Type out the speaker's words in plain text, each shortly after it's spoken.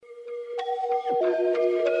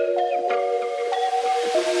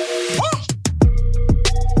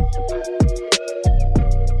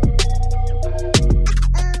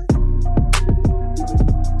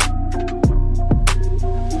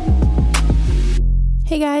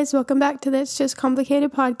Hey guys, welcome back to this Just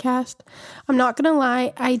Complicated podcast. I'm not gonna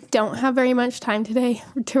lie, I don't have very much time today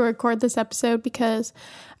to record this episode because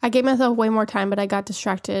I gave myself way more time, but I got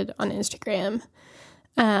distracted on Instagram.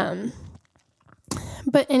 But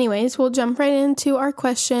anyways, we'll jump right into our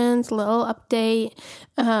questions, little update.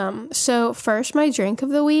 So first, my drink of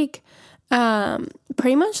the week.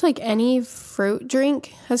 Pretty much like any fruit drink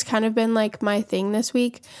has kind of been like my thing this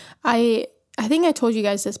week. I think I told you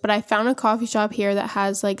guys this, but I found a coffee shop here that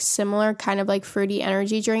has like similar kind of like fruity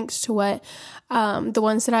energy drinks to what the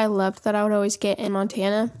ones that I loved that I would always get in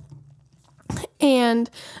Montana. And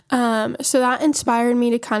so that inspired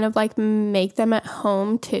me to kind of like make them at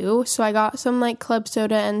home too. So I got some like club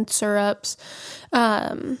soda and syrups.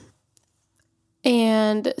 And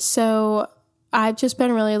so I've just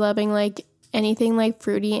been really loving like anything like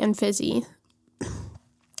fruity and fizzy.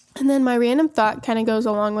 And then my random thought kind of goes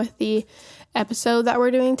along with the episode that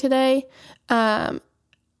we're doing today. I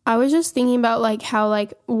was just thinking about like how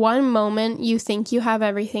like one moment you think you have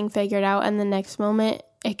everything figured out and the next moment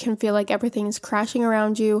it can feel like everything is crashing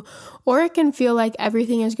around you, or it can feel like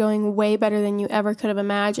everything is going way better than you ever could have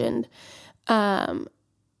imagined. And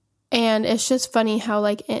it's just funny how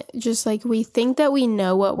like just like we think that we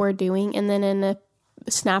know what we're doing, and then in a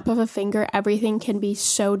snap of a finger everything can be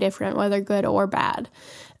so different, whether good or bad.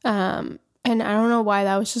 And I don't know why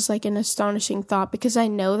that was just like an astonishing thought, because I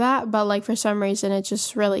know that, but like for some reason it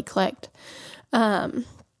just really clicked.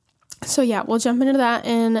 So yeah, we'll jump into that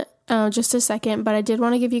in just a second, but I did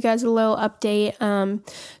want to give you guys a little update.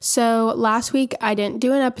 So last week I didn't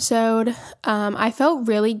do an episode. I felt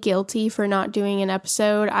really guilty for not doing an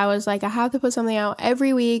episode. I was like, I have to put something out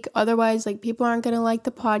every week. Otherwise, like people aren't going to like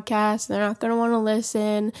the podcast. They're not going to want to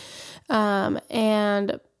listen.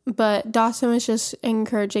 But Dawson was just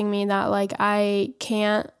encouraging me that like I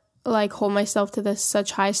can't like hold myself to this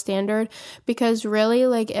such high standard, because really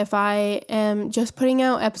like if I am just putting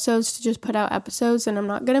out episodes to just put out episodes, then I'm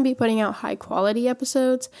not going to be putting out high quality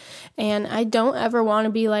episodes. And I don't ever want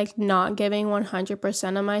to be like not giving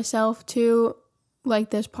 100% of myself to like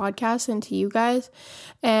this podcast and to you guys.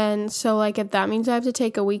 And so like if that means I have to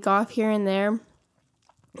take a week off here and there,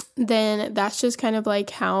 then that's just kind of like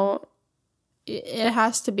how it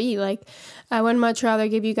has to be. Like I would much rather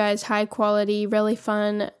give you guys high quality, really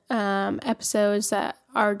fun episodes that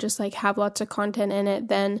are just like have lots of content in it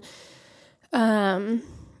than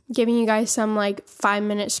giving you guys some like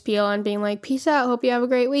 5-minute spiel and being like, peace out, hope you have a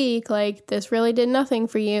great week, like this really did nothing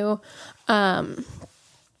for you.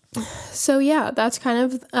 So yeah, that's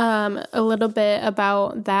kind of a little bit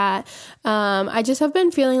about that. I just have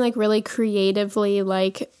been feeling like really creatively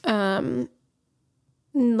like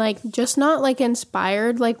just not like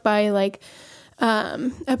inspired like by like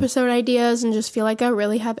episode ideas, and just feel like I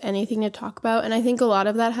really have anything to talk about. And I think a lot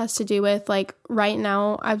of that has to do with like right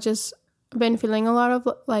now I've just been feeling a lot of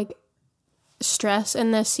like stress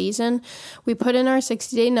in this season. We put in our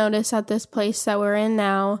 60-day notice at this place that we're in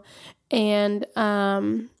now, and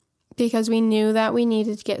because we knew that we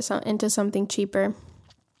needed to get into something cheaper.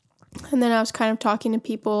 And then I was kind of talking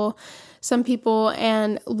to some people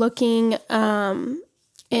and looking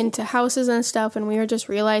into houses and stuff, and we were just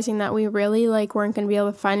realizing that we really like weren't going to be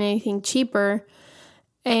able to find anything cheaper.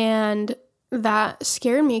 And that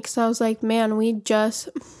scared me, because I was like, man, we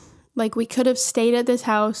could have stayed at this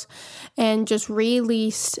house and just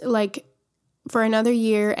re-leased like for another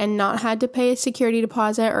year and not had to pay a security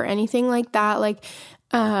deposit or anything like that. Like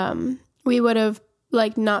we would have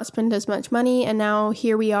like not spent as much money, and now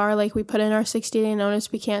here we are, like we put in our 60-day notice,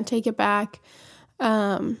 we can't take it back.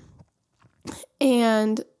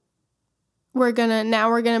 And we're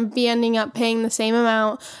gonna be ending up paying the same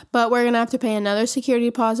amount, but we're gonna have to pay another security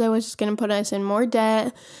deposit, which is gonna put us in more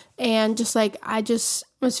debt. And just like I just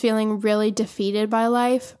was feeling really defeated by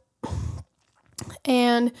life.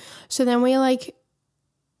 And so then we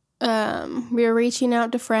were reaching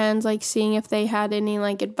out to friends, like seeing if they had any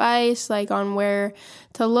like advice like on where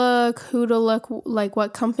to look, who to look, like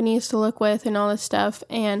what companies to look with and all this stuff.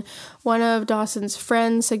 And one of Dawson's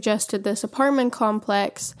friends suggested this apartment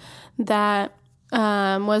complex that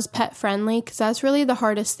was pet friendly, because that's really the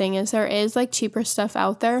hardest thing, is there is like cheaper stuff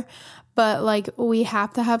out there, but like we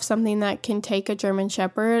have to have something that can take a German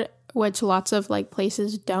Shepherd, which lots of like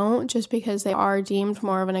places don't, just because they are deemed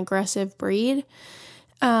more of an aggressive breed.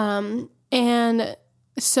 And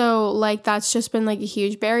so like that's just been like a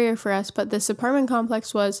huge barrier for us. But this apartment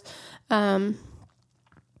complex was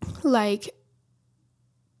like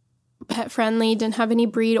pet friendly, didn't have any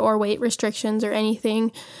breed or weight restrictions or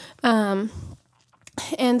anything. And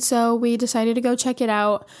so we decided to go check it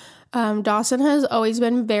out. Dawson has always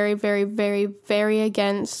been very, very, very, very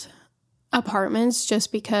against apartments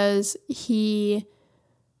just because he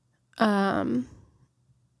has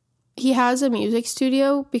a music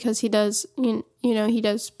studio because he does, he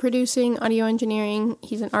does producing, audio engineering.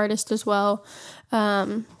 He's an artist as well.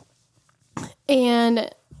 And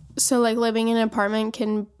so like living in an apartment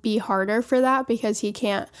can be harder for that because he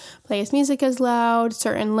can't play his music as loud,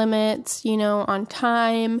 certain limits, on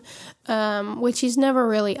time, which he's never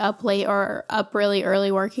really up late or up really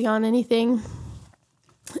early working on anything.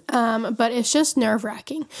 But it's just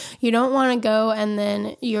nerve-wracking. You don't want to go and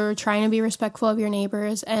then you're trying to be respectful of your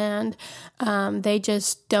neighbors and they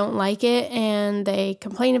just don't like it and they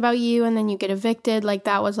complain about you and then you get evicted. Like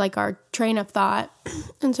that was like our train of thought.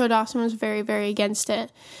 And so Dawson was very, very against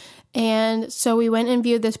it. And so we went and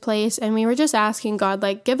viewed this place and we were just asking God,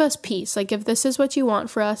 like, give us peace. Like if this is what you want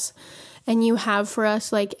for us and you have for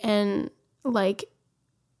us, like, and like,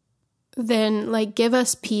 then like give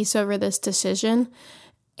us peace over this decision.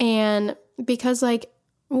 And because like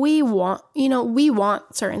we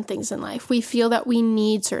want certain things in life. We feel that we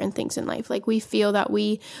need certain things in life. Like we feel that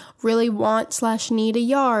we really want/need a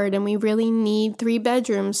yard and we really need 3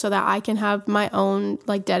 bedrooms so that I can have my own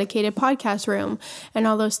like dedicated podcast room and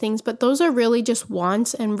all those things. But those are really just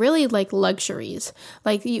wants and really like luxuries.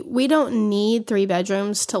 Like we don't need 3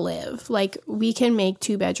 bedrooms to live. Like we can make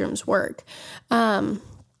 2 bedrooms work. And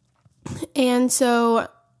so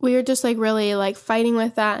we were just like really like fighting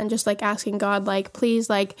with that and just like asking God, like, please,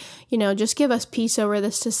 like, just give us peace over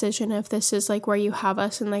this decision if this is like where you have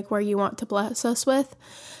us and like where you want to bless us with.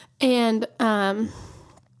 And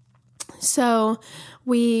so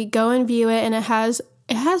we go and view it and it has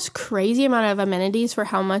crazy amount of amenities for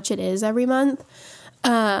how much it is every month.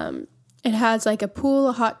 It has like a pool,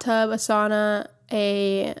 a hot tub, a sauna,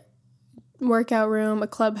 a workout room, a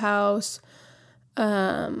clubhouse,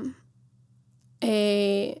 2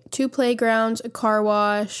 playgrounds, a car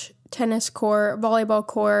wash, tennis court, volleyball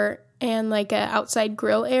court, and like an outside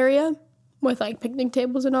grill area with like picnic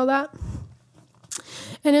tables and all that.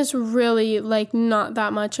 And it's really like not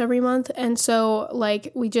that much every month. And so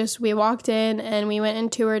like we walked in and we went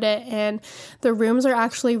and toured it and the rooms are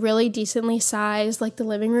actually really decently sized. Like the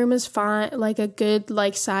living room is fine, like a good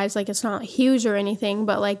like size, like it's not huge or anything,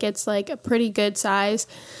 but like it's like a pretty good size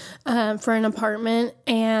for an apartment.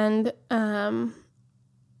 And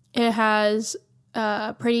it has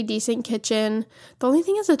a pretty decent kitchen. The only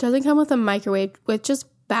thing is it doesn't come with a microwave, which just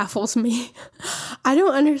baffles me. I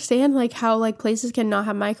don't understand like how like places can not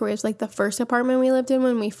have microwaves. Like the first apartment we lived in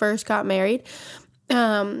when we first got married,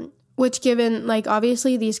 which given like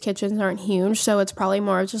obviously these kitchens aren't huge, so it's probably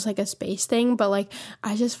more of just like a space thing, but like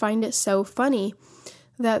I just find it so funny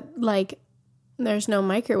that like there's no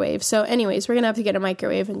microwave. So anyways, we're gonna have to get a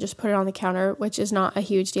microwave and just put it on the counter, which is not a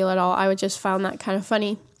huge deal at all. I would just found that kind of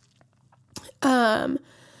funny.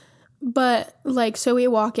 But like, so we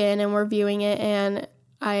walk in and we're viewing it and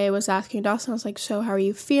I was asking Dawson, I was like, so how are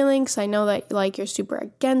you feeling? Because I know that like you're super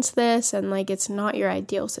against this and like it's not your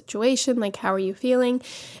ideal situation. Like, how are you feeling?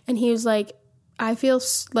 And he was like, I feel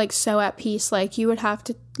like so at peace. Like you would have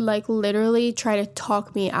to like literally try to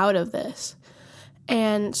talk me out of this.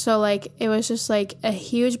 And so like it was just like a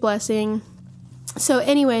huge blessing. So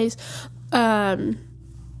anyways,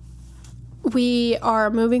 we are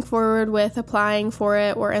moving forward with applying for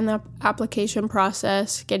it. We're in the application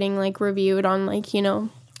process, getting like reviewed on like,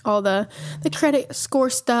 all the credit score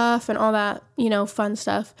stuff and all that, fun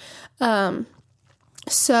stuff.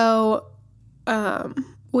 So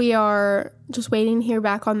we are just waiting to hear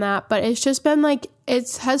back on that. But it's just been like,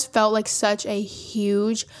 it has felt like such a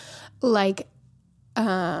huge like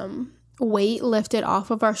weight lifted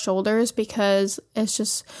off of our shoulders because it's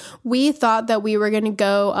just, we thought that we were going to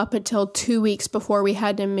go up until 2 weeks before we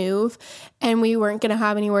had to move and we weren't going to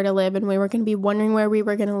have anywhere to live and we were going to be wondering where we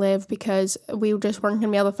were going to live because we just weren't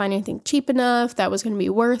going to be able to find anything cheap enough that was going to be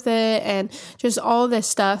worth it and just all this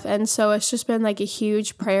stuff. And so it's just been like a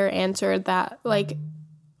huge prayer answered that like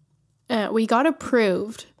we got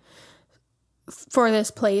approved for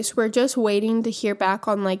this place. We're just waiting to hear back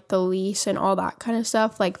on like the lease and all that kind of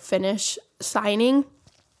stuff, like finish signing.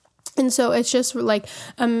 And so it's just like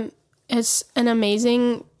it's an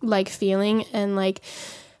amazing like feeling and like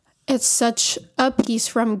it's such a peace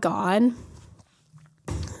from God.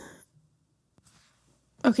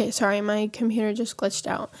 Okay, sorry, my computer just glitched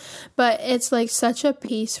out. But it's like such a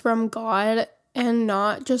peace from God and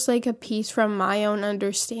not just like a peace from my own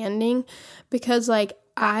understanding because like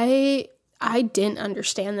I didn't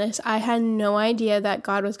understand this. I had no idea that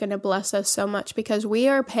God was going to bless us so much because we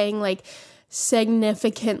are paying like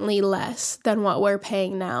significantly less than what we're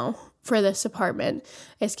paying now for this apartment.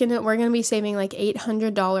 We're going to be saving like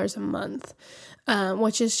 $800 a month.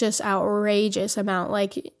 which is just outrageous amount.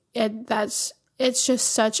 Like it's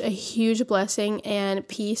just such a huge blessing and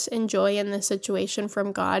peace and joy in this situation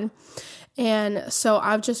from God. And so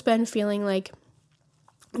I've just been feeling like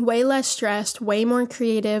way less stressed, way more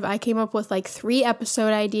creative. I came up with like 3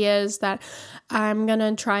 episode ideas that I'm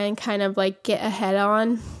gonna try and kind of like get ahead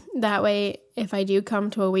on. That way, if I do come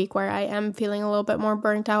to a week where I am feeling a little bit more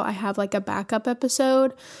burnt out, I have like a backup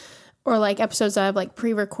episode, or like episodes that I've like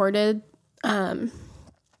pre-recorded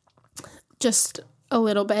just a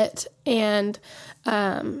little bit. And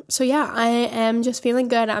so yeah, I am just feeling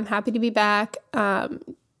good. I'm happy to be back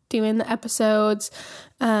doing the episodes.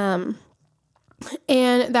 And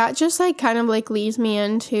that just like kind of like leads me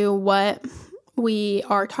into what we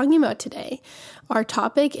are talking about today. Our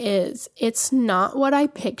topic is, it's not what I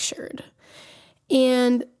pictured.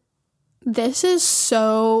 And this is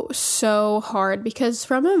so hard, because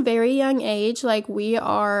from a very young age, like we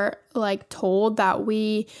are like told that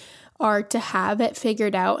we are to have it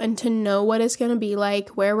figured out and to know what it's going to be like,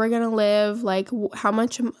 where we're going to live, like how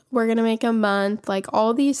much we're going to make a month, like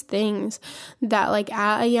all these things that like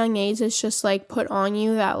at a young age it's just like put on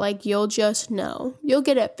you, that like you'll just know, you'll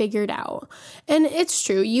get it figured out. And it's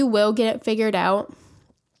true, you will get it figured out.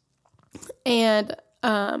 And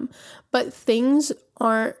but things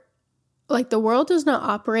aren't like, the world does not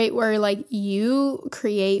operate where like you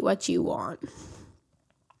create what you want.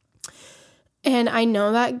 And I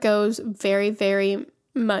know that goes very, very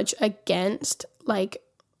much against like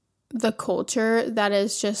the culture that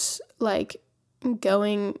is just like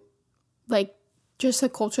going, like just the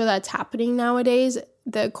culture that's happening nowadays.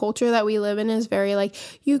 The culture that we live in is very like,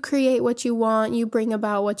 you create what you want, you bring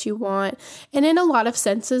about what you want. And in a lot of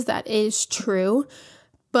senses that is true.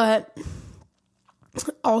 But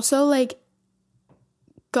also like,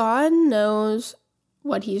 God knows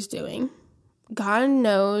what he's doing. God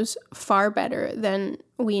knows far better than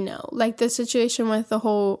we know. Like the situation with the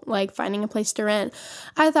whole like finding a place to rent,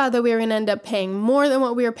 I thought that we were going to end up paying more than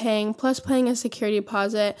what we were paying, plus paying a security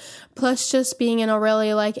deposit, plus just being in a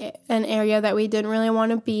really like an area that we didn't really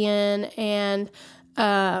want to be in. And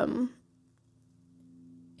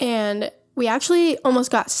we actually almost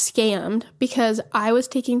got scammed, because I was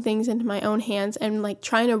taking things into my own hands and like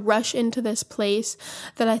trying to rush into this place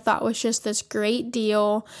that I thought was just this great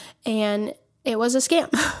deal, and it was a scam,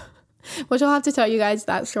 which I'll have to tell you guys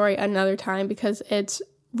that story another time, because it's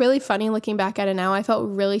really funny looking back at it now. I felt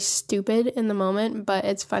really stupid in the moment, but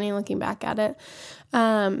it's funny looking back at it.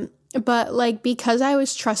 But like, because I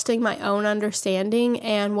was trusting my own understanding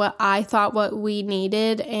and what I thought what we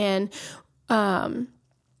needed, and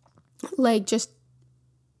like just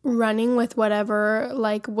running with whatever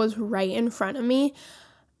like was right in front of me,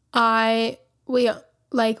 we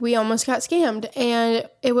almost got scammed, and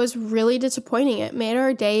it was really disappointing. It made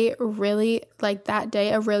our day really, like that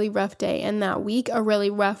day, a really rough day, and that week a really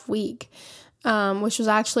rough week, which was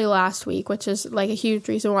actually last week, which is like a huge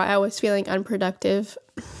reason why I was feeling unproductive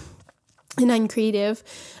and uncreative.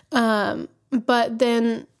 But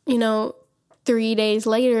then, 3 days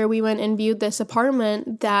later, we went and viewed this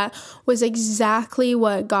apartment that was exactly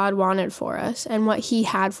what God wanted for us and what he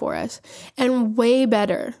had for us, and way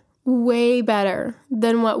better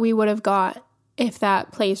than what we would have got if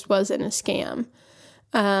that place wasn't a scam.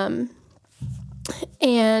 And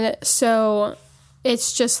so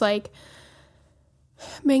it's just like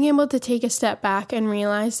being able to take a step back and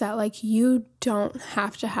realize that like you don't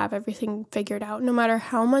have to have everything figured out. No matter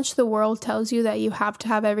how much the world tells you that you have to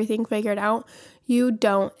have everything figured out, you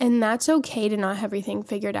don't. And that's okay to not have everything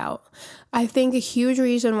figured out. I think a huge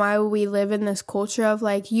reason why we live in this culture of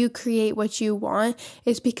like you create what you want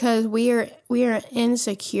is because we are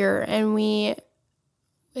insecure, and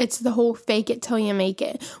it's the whole fake it till you make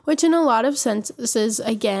it, which in a lot of senses,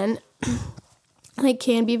 again, like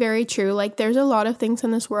can be very true. Like there's a lot of things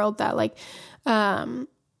in this world that like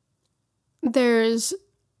there's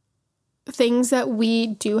things that we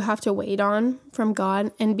do have to wait on from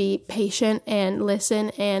God, and be patient and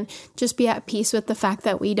listen and just be at peace with the fact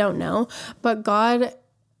that we don't know. But God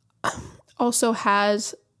also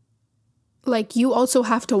has, like, you also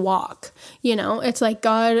have to walk, it's like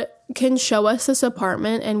God can show us this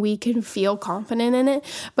apartment and we can feel confident in it,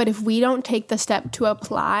 but if we don't take the step to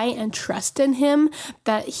apply and trust in him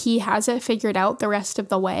that he has it figured out the rest of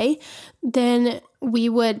the way, then we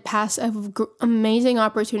would pass an amazing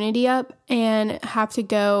opportunity up and have to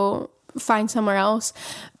go find somewhere else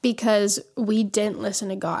because we didn't listen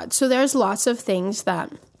to God. So there's lots of things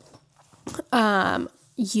that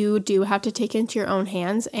you do have to take into your own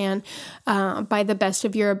hands, and by the best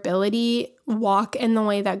of your ability, walk in the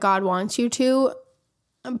way that God wants you to.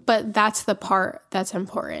 But that's the part that's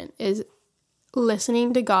important, is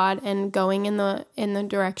listening to God and going in the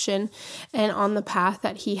direction and on the path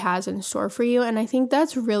that he has in store for you. And I think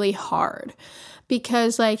that's really hard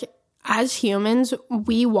because like as humans,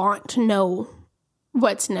 we want to know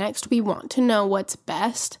what's next. We want to know what's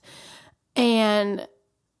best. And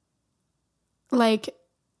like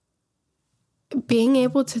being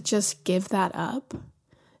able to just give that up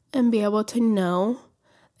and be able to know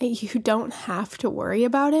that you don't have to worry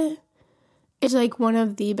about it is like one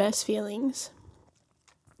of the best feelings.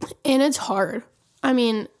 And it's hard. I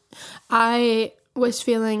mean, I was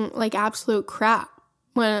feeling like absolute crap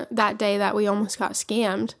when that day that we almost got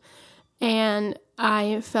scammed. And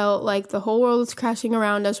I felt like the whole world was crashing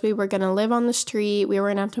around us. We were going to live on the street. We were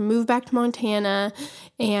going to have to move back to Montana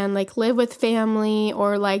and like live with family,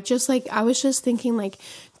 or like just like I was just thinking like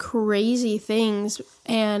crazy things.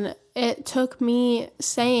 And it took me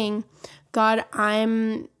saying, God,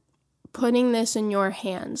 I'm putting this in your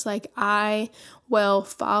hands. Like I will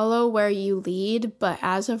follow where you lead, but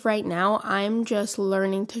as of right now, I'm just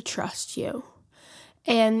learning to trust you.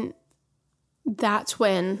 And that's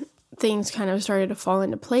when things kind of started to fall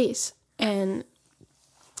into place. And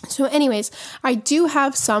so anyways, I do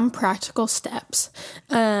have some practical steps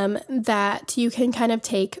that you can kind of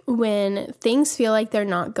take when things feel like they're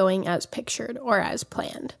not going as pictured or as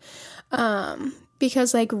planned.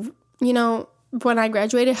 Because like, you know, when I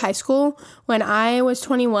graduated high school, when I was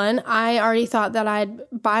 21, I already thought that I'd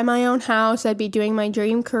buy my own house, I'd be doing my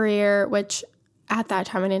dream career, which at that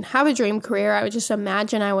time I didn't have a dream career. I would just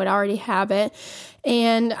imagine I would already have it.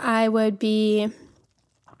 And I would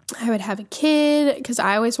have a kid because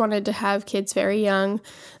I always wanted to have kids very young.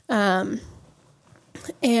 And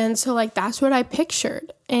so like, that's what I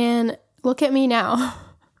pictured. And look at me now.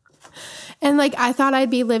 And like, I thought I'd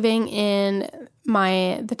be living in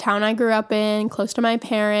the town I grew up in, close to my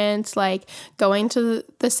parents, like going to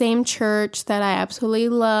the same church that I absolutely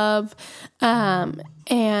love.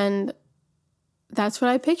 And that's what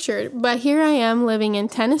I pictured. But here I am living in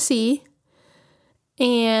Tennessee,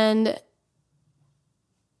 and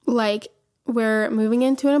like we're moving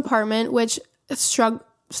into an apartment, which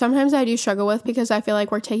sometimes I do struggle with because I feel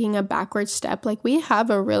like we're taking a backward step. Like we have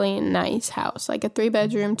a really nice house, like a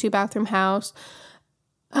 3-bedroom, 2-bathroom house,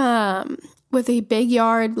 with a big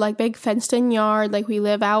yard, like big fenced in yard. Like we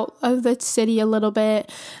live out of the city a little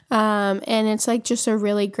bit. And it's like just a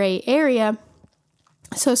really great area.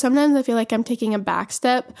 So sometimes I feel like I'm taking a back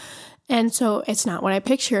step, and so it's not what I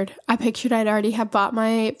pictured. I pictured I'd already have bought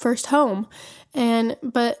my first home,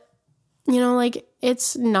 but you know, like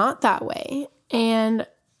it's not that way. And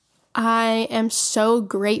I am so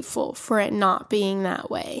grateful for it not being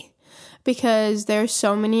that way, because there's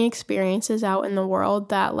so many experiences out in the world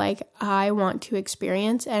that like I want to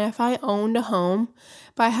experience. And if I owned a home,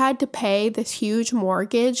 if I had to pay this huge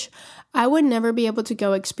mortgage, I would never be able to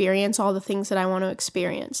go experience all the things that I want to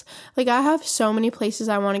experience. Like I have so many places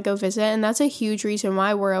I want to go visit, and that's a huge reason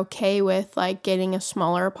why we're okay with like getting a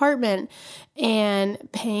smaller apartment and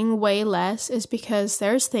paying way less, is because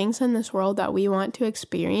there's things in this world that we want to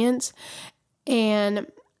experience, and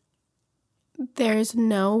there's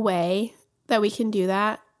no way that we can do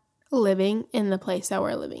that living in the place that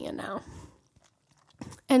we're living in now.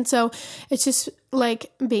 And so it's just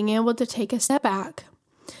like being able to take a step back.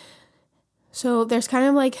 So there's kind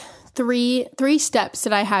of like three steps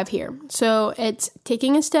that I have here. So it's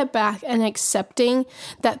taking a step back and accepting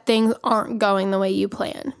that things aren't going the way you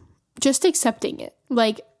plan. Just accepting it.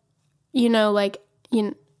 Like, you know, it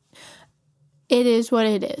is what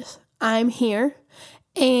it is. I'm here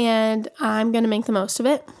and I'm going to make the most of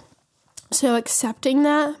it. So accepting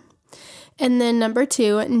that. And then number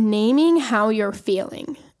 2, naming how you're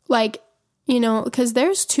feeling. Like, you know, because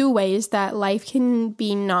there's 2 ways that life can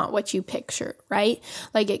be not what you picture, right?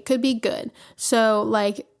 Like it could be good. So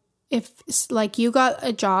like if like you got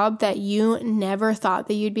a job that you never thought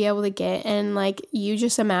that you'd be able to get, and like you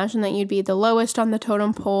just imagine that you'd be the lowest on the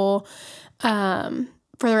totem pole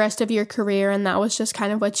for the rest of your career, and that was just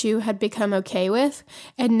kind of what you had become okay with,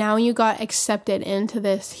 and now you got accepted into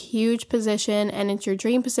this huge position, and it's your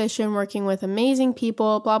dream position, working with amazing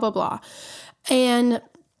people, blah blah blah. And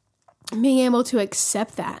being able to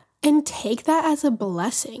accept that and take that as a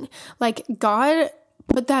blessing. Like God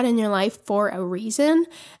put that in your life for a reason.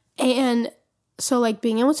 And so like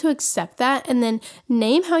being able to accept that and then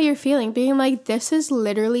name how you're feeling, being like, this is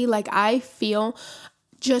literally like, I feel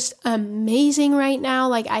just amazing right now.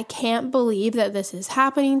 Like I can't believe that this is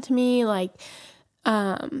happening to me. Like,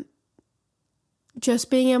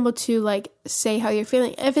 just being able to like say how you're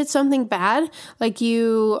feeling. If it's something bad, like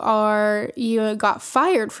you got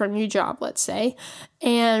fired from your job, let's say,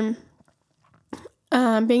 and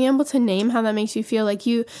being able to name how that makes you feel. Like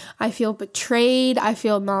I feel betrayed, I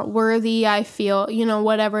feel not worthy, I feel,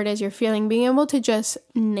 whatever it is you're feeling, being able to just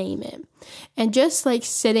name it. And just like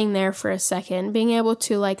sitting there for a second, being able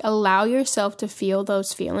to like allow yourself to feel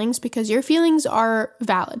those feelings, because your feelings are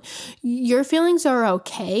valid. Your feelings are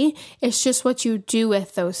okay. It's just what you do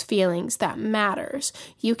with those feelings that matters.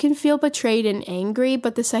 You can feel betrayed and angry,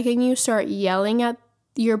 but the second you start yelling at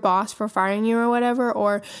your boss for firing you or whatever,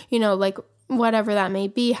 or, like whatever that may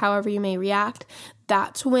be, however you may react,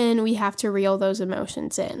 that's when we have to reel those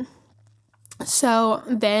emotions in. So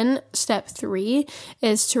then step 3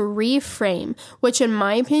 is to reframe, which in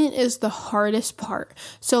my opinion is the hardest part.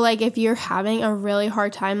 So like if you're having a really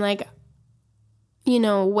hard time, like,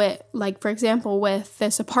 with, like, for example, with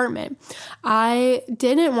this apartment, I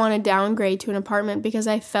didn't want to downgrade to an apartment because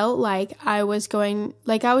I felt like I was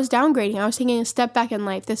downgrading. I was taking a step back in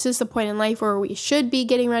life. This is the point in life where we should be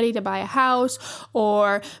getting ready to buy a house,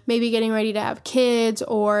 or maybe getting ready to have kids,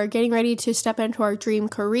 or getting ready to step into our dream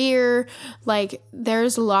career. Like,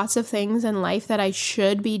 there's lots of things in life that I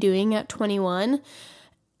should be doing at 21.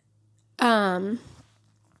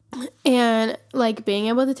 And like being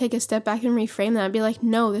able to take a step back and reframe that and be like,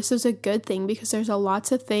 no, this is a good thing, because there's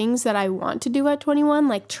lots of things that I want to do at 21,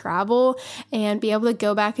 like travel and be able to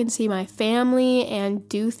go back and see my family and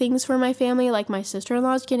do things for my family. Like my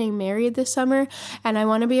sister-in-law is getting married this summer, and I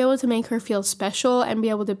want to be able to make her feel special and be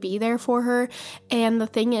able to be there for her. And the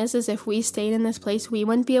thing is if we stayed in this place, we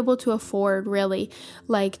wouldn't be able to afford really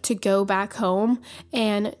like to go back home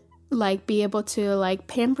and like be able to like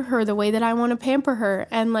pamper her the way that I want to pamper her.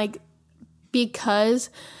 And like, because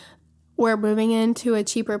we're moving into a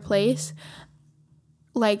cheaper place,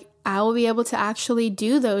 like I will be able to actually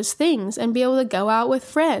do those things and be able to go out with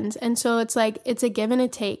friends. And so it's like, it's a give and a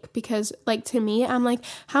take, because like to me, I'm like,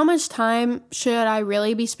 how much time should I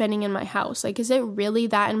really be spending in my house? Like, is it really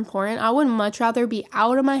that important? I would much rather be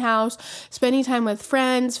out of my house, spending time with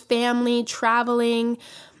friends, family, traveling,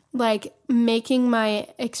 like making my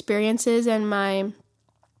experiences and my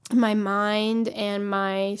mind and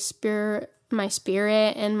my spirit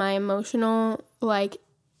and my emotional, like,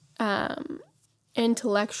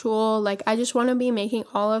 intellectual, like I just want to be making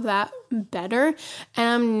all of that better. And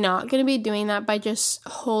I'm not going to be doing that by just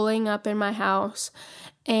holing up in my house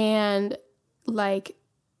and like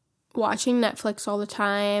watching Netflix all the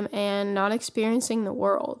time and not experiencing the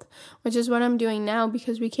world, which is what I'm doing now,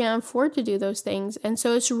 because we can't afford to do those things. And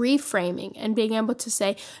so it's reframing and being able to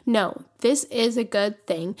say, no, this is a good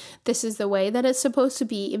thing. This is the way that it's supposed to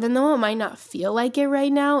be. Even though it might not feel like it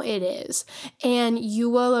right now, it is. And you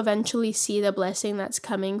will eventually see the blessing that's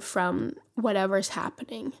coming from whatever's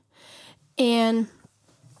happening. And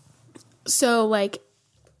so like,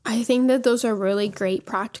 I think that those are really great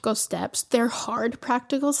practical steps. They're hard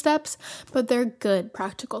practical steps, but they're good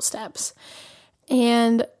practical steps.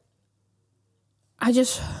 And I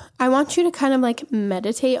want you to kind of like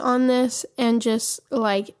meditate on this and just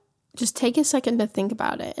take a second to think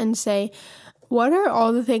about it and say, what are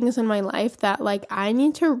all the things in my life that like I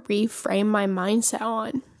need to reframe my mindset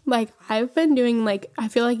on? Like I've been doing like, I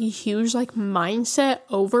feel like a huge like mindset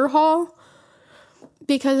overhaul,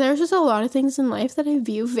 because there's just a lot of things in life that I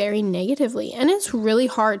view very negatively, and it's really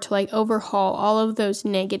hard to like overhaul all of those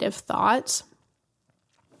negative thoughts,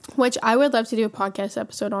 which I would love to do a podcast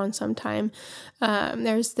episode on sometime.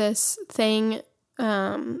 There's this thing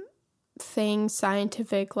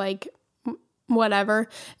scientific, like whatever,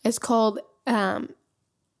 it's called ant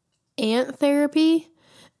therapy,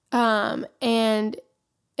 and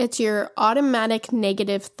it's your automatic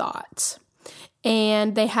negative thoughts,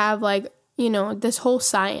 and they have like, this whole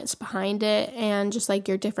science behind it, and just like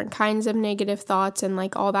your different kinds of negative thoughts and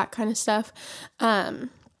like all that kind of stuff. And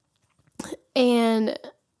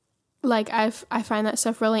like I find that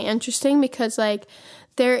stuff really interesting, because like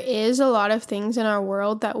there is a lot of things in our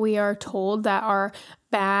world that we are told that are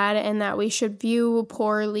bad and that we should view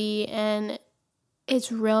poorly, and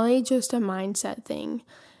it's really just a mindset thing.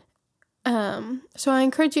 So I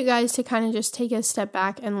encourage you guys to kind of just take a step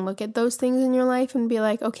back and look at those things in your life and be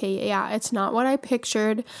like, okay, yeah, it's not what I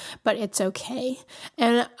pictured, but it's okay.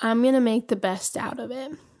 And I'm going to make the best out of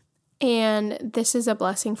it. And this is a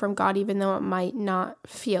blessing from God, even though it might not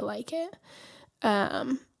feel like it.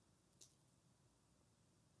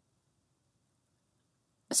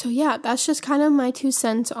 So yeah, that's just kind of my 2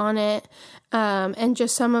 cents on it. And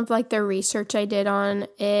just some of like the research I did on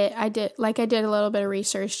it. I did a little bit of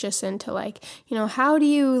research just into like, how do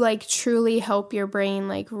you like truly help your brain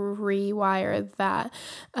like rewire that?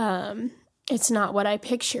 It's not what I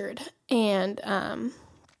pictured. And,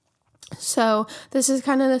 So this is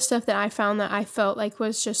kind of the stuff that I found that I felt like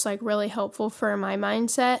was just like really helpful for my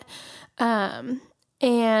mindset. I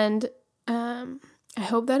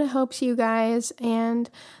hope that it helps you guys, and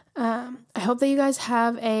I hope that you guys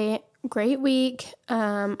have a great week.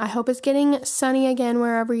 I hope it's getting sunny again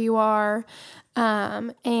wherever you are,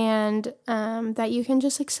 and that you can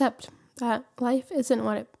just accept that life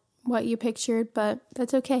isn't what you pictured, but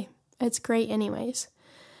that's okay. It's great anyways.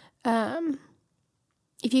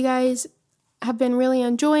 If you guys have been really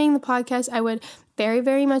enjoying the podcast, I would very,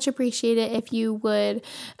 very much appreciate it if you would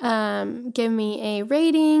give me a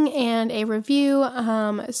rating and a review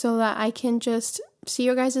so that I can just see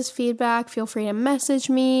your guys' feedback. Feel free to message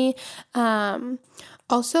me.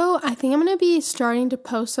 Also, I think I'm going to be starting to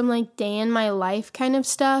post some like day in my life kind of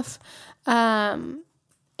stuff. And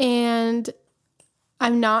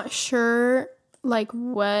I'm not sure like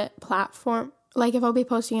what platform, like if I'll be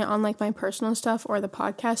posting it on like my personal stuff or the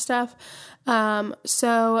podcast stuff.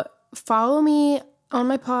 So follow me on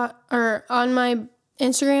my on my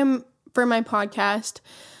Instagram for my podcast,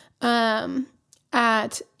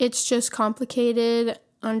 at It's Just Complicated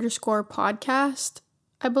 _podcast,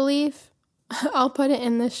 I believe. I'll put it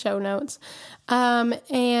in the show notes. That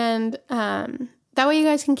way you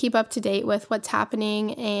guys can keep up to date with what's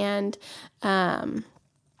happening, and I'm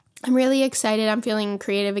really excited. I'm feeling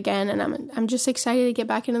creative again, and I'm just excited to get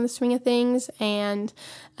back into the swing of things. And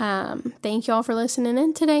thank you all for listening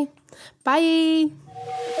in today. Bye.